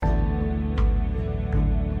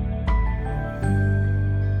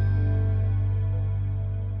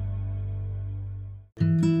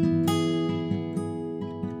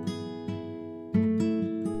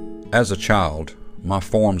As a child, my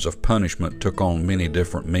forms of punishment took on many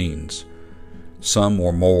different means. Some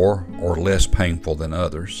were more or less painful than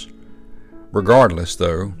others. Regardless,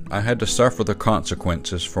 though, I had to suffer the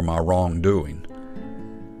consequences for my wrongdoing.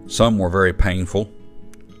 Some were very painful,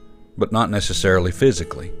 but not necessarily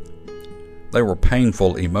physically. They were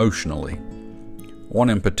painful emotionally. One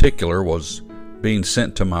in particular was being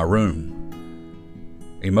sent to my room.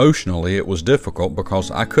 Emotionally, it was difficult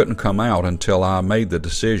because I couldn't come out until I made the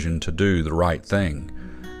decision to do the right thing,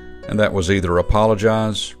 and that was either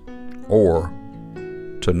apologize or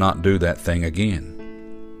to not do that thing again.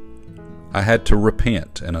 I had to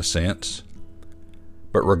repent, in a sense.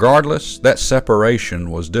 But regardless, that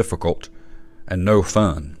separation was difficult and no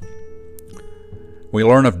fun. We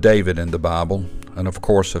learn of David in the Bible, and of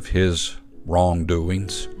course of his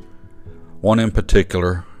wrongdoings. One in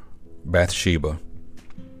particular, Bathsheba.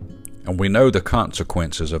 And we know the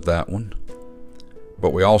consequences of that one.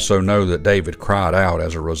 But we also know that David cried out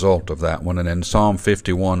as a result of that one. And in Psalm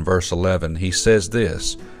 51 verse 11 he says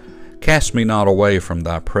this, "Cast me not away from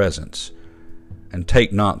thy presence, and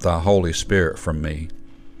take not thy Holy Spirit from me."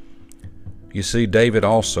 You see, David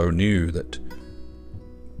also knew that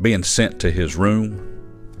being sent to his room,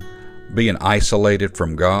 being isolated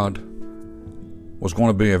from God, was going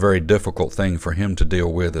to be a very difficult thing for him to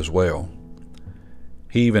deal with as well.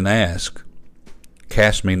 He even asked,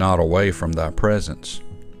 "Cast me not away from thy presence."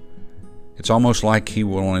 It's almost like he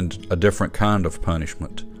wanted a different kind of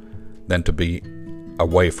punishment than to be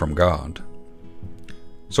away from God.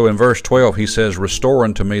 So in verse 12 he says, "Restore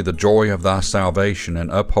unto me the joy of thy salvation,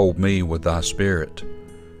 and uphold me with thy spirit."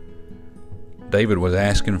 David was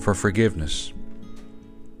asking for forgiveness.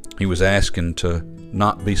 He was asking to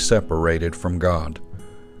not be separated from God.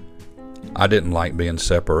 I didn't like being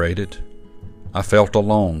separated. I felt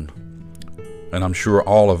alone, and I'm sure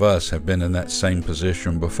all of us have been in that same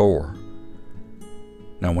position before.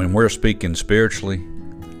 Now, when we're speaking spiritually,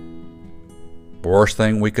 the worst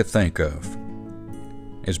thing we could think of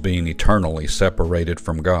is being eternally separated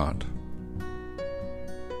from God.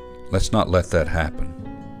 Let's not let that happen.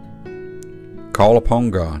 Call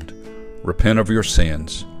upon God, repent of your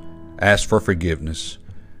sins, ask for forgiveness,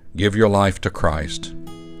 give your life to Christ,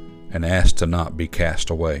 and ask to not be cast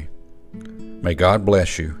away. May God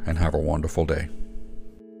bless you and have a wonderful day.